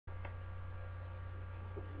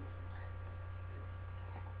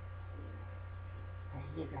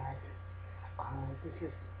Hey guys, this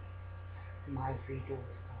is my video,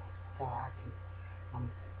 so I can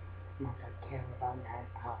not care about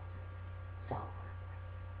that. So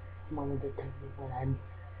I wanted to tell you what I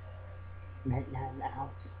met NatnAlex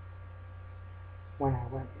when I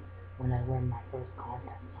went when I won my first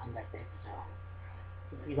contest on that bit. So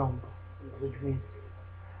if you don't believe me,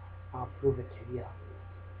 I'll prove it to you.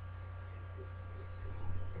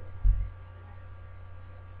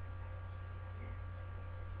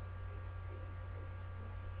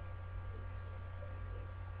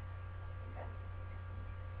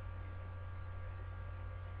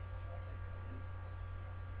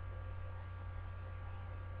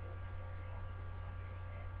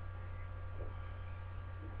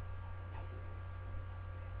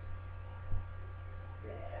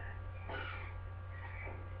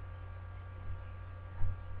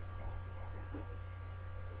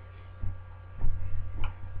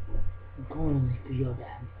 I'm going on this video,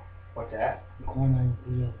 Dad. What's that? I'm going on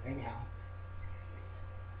this video right now.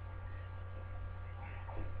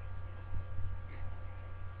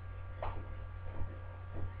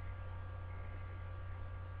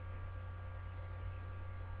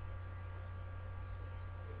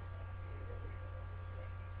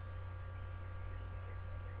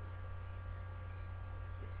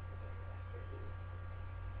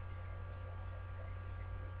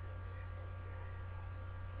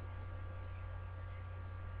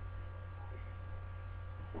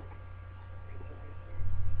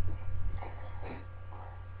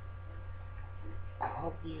 I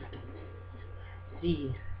hope you can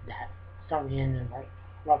see that. Sorry to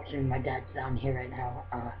interruption. My dad's down here right now.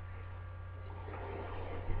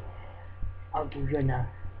 I'll give you a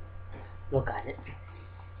look at it.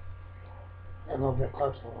 A little bit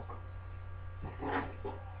closer look.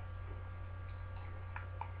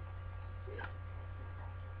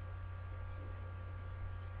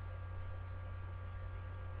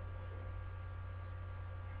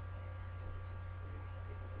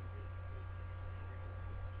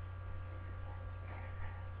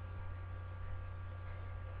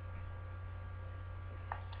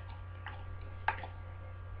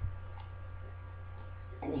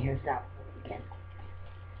 And here's that again.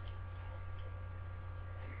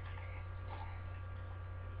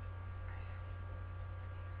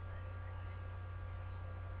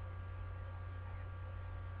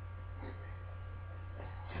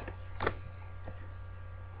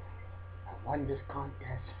 I won this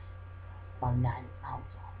contest from NatnAlex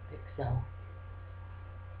Pixel.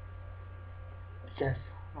 Just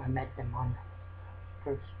I met them on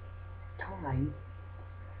the first time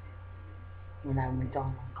when I went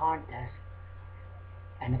on a contest,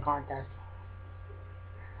 and the contest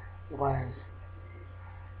was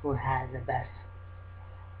who had the best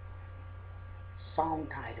song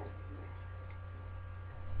title,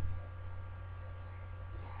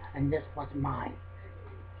 and this was mine.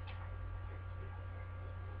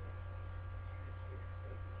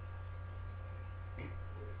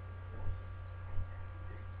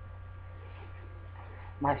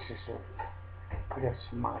 My sister put a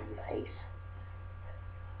smiley face.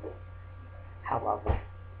 However,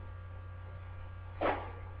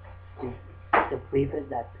 the preview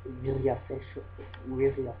that's really official,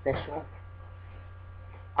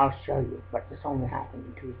 I'll show you, but this only happened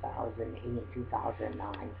in 2008 and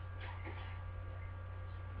 2009.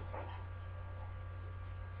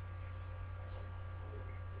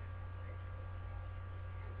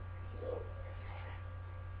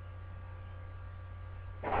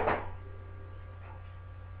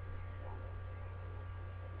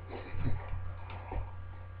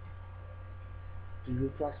 Do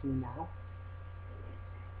you trust me now?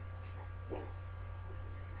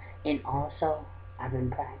 And also, I've been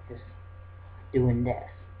practicing doing this.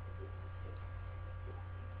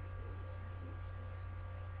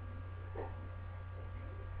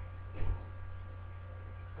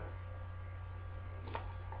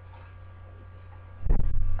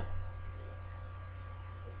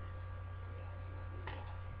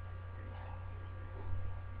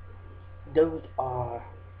 Those are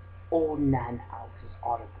old NatnAlex's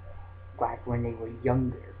autographs when they were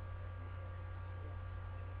younger.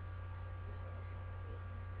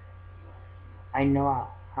 I know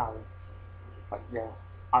how what the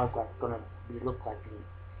autograph's gonna look like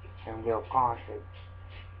in real concert,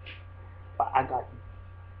 but I got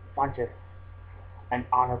a bunch of an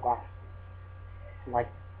autograph like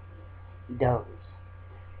those.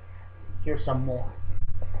 Here's some more.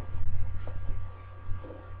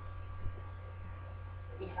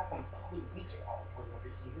 We have a complete retail all over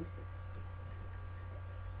here.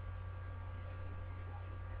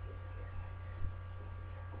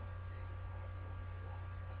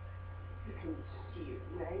 can see it,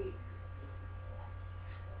 right?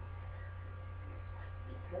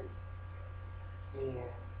 Because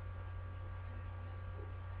there.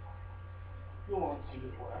 You won't see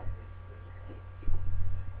it well.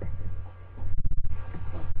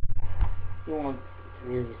 You won't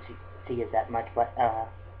really see it that much, but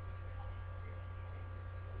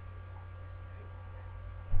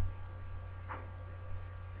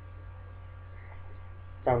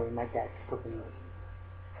sorry, my dad's cooking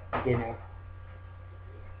dinner.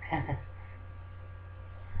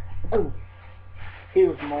 Oh,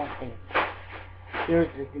 here's more things. Here's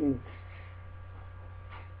the things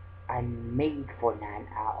I made for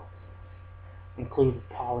NatnAlex, including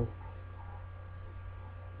Polly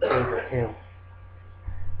Favorite too.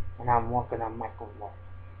 And I'm working on Wolff.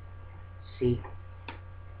 See?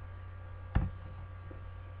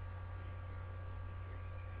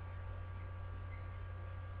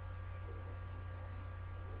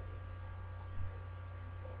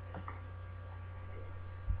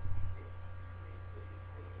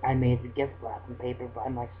 I made the gift wrapping paper by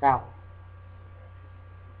myself.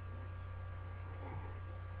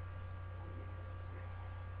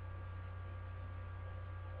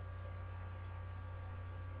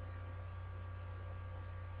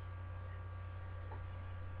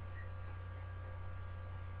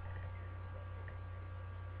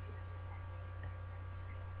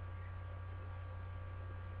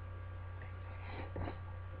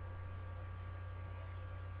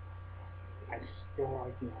 I still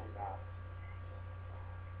like my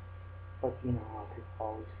but you know how people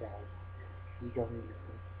always say you don't even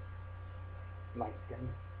like them,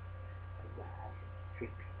 you have to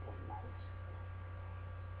treat people nice.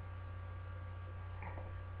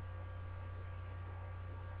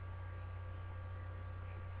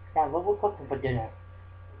 Yeah, what we're cooking for dinner?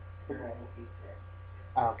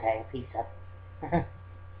 Okay, pizza.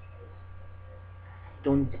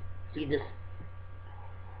 Don't see this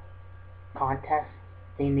contest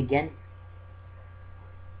thing again?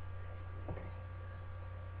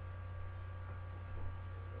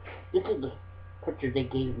 This is the picture they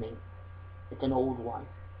gave me. It's an old one.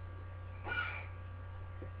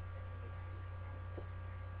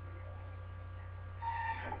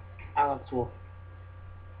 Alex will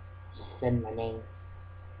send my name.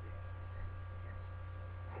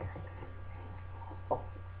 Oh,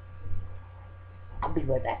 I'll be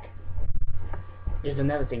right back. There's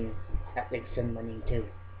another thing that they send my name to,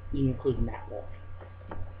 including Natwolff.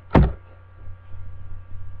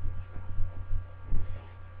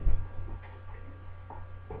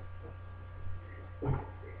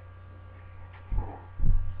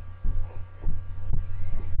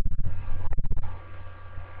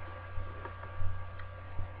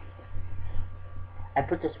 I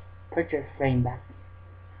put this picture frame back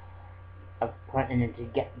of putting it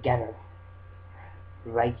together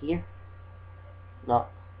right here. Look,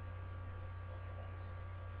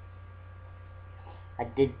 I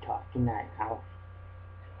did talk to NatnAlex.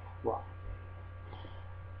 Well,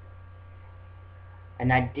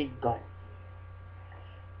 and I did got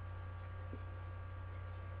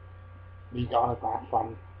these autographs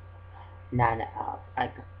from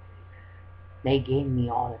NatnAlex. They gave me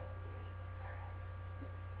all.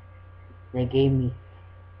 They gave me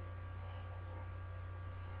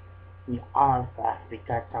the autograph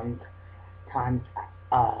because sometimes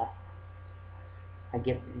I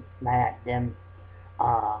get mad at them.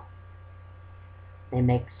 They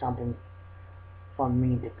make something for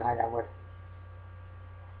me because I was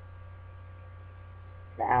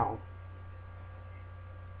down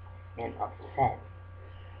and upset.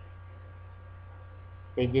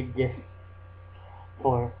 They did this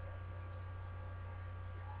for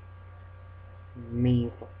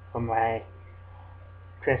me for my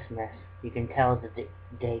Christmas. You can tell the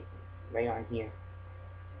date right on here.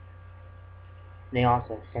 They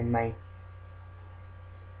also send my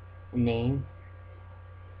name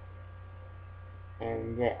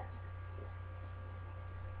and this.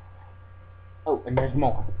 Oh, and there's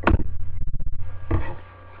more.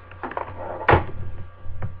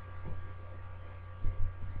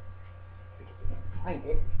 Find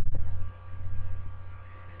it.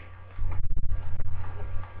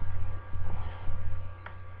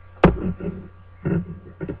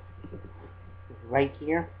 Right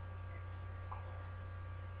here.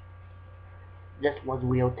 This was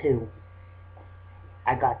real too.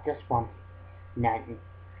 I got this one,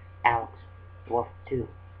 NatnAlex Wolff too.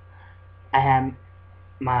 I had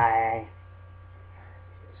my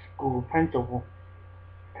school principal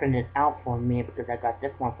print it out for me because I got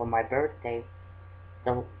this one for my birthday.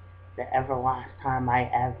 The ever last time I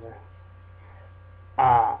ever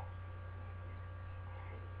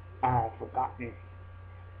forgot gotten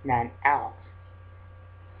NatnAlex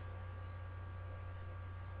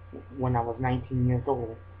when I was 19 years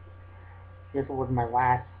old. This was my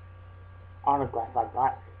last autograph I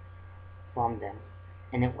got from them,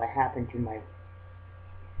 and it would happen to my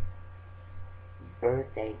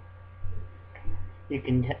birthday. You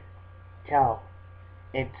can tell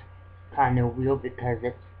it's kind of weird because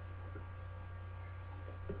it's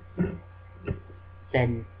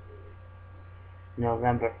said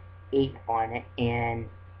November 8th on it, and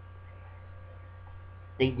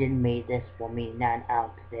they didn't make this for me,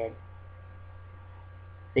 NatnAlex did.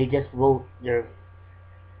 They just wrote their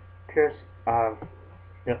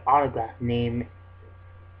their autograph name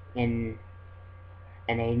in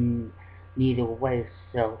a needle way,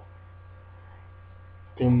 so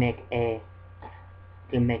to make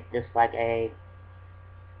this like a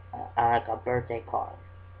birthday card.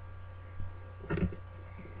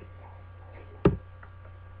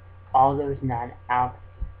 All those NatnAlex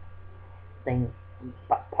things,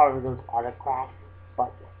 but part of those autographs,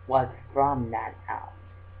 but was from NatnAlex.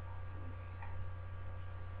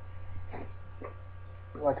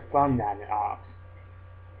 Was from NatnAlex,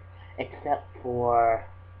 except for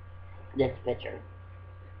this picture.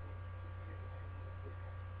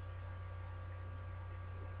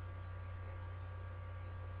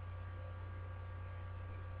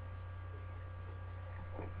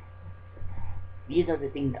 These are the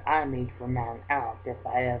things I made for NatnAlex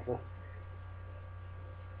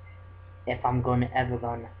if I'm ever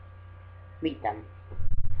gonna meet them.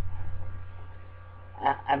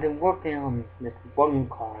 I've been working on this one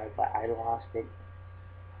card, but I lost it.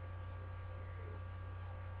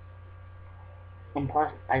 And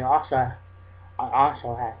plus, I also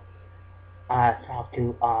have talked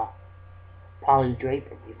to Polly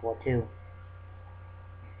Draper before too.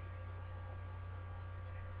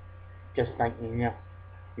 Just like you know.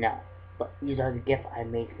 No, but these are the gifts I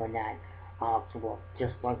made for NatnAlex. Well,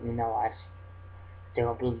 just let you know, I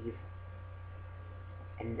still believe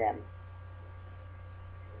in them.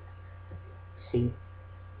 See,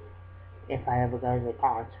 if I ever go to the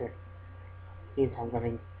concert, here's what I'm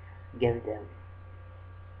gonna give them.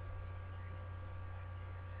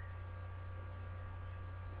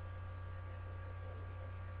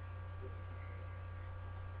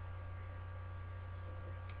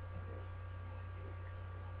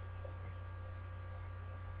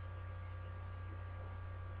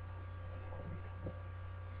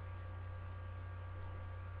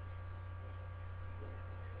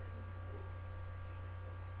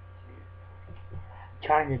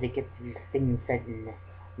 Trying to get these things sent in the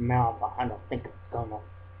mail, but I don't think it's gonna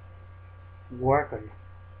work or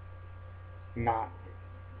not.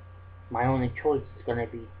 My only choice is gonna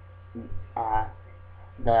be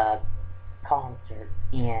the concert,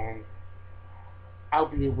 and I'll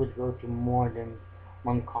be able to go to more than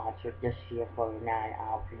one concert this year for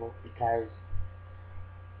NatnAlex because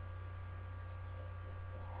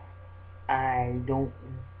I don't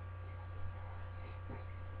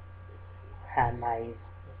have my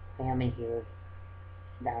family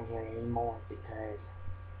down here anymore because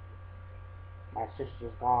my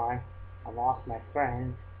sister's gone. I lost my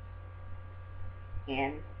friends,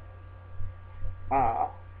 and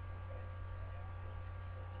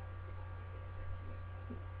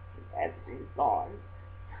everything's gone.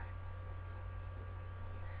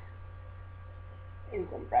 And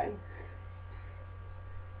sometimes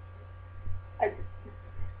I just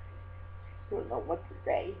don't know what to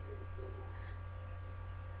say.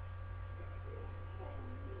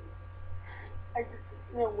 I just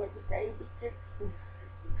don't know what to say, but just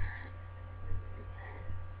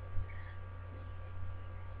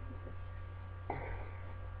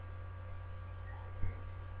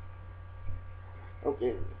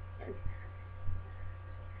okay.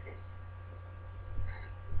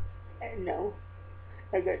 And now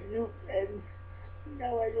I got new friends.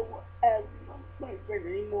 Now I don't have my friend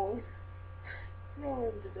anymore. Now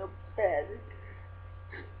I'm just upset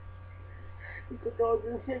because all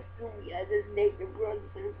this history I just make the brothers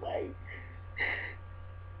fight.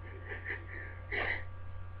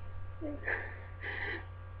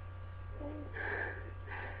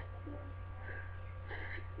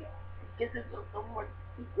 Because there's so much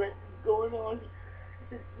secret going on.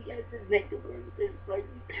 We had to make the brothers fight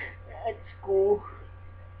at school.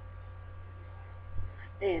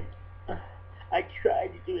 And I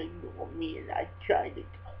tried to ignore me, and I tried to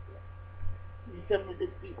talk to some of the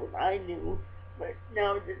people I knew, but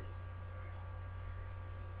now just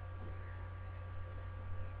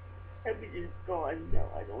everything's gone. Now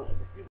I don't have a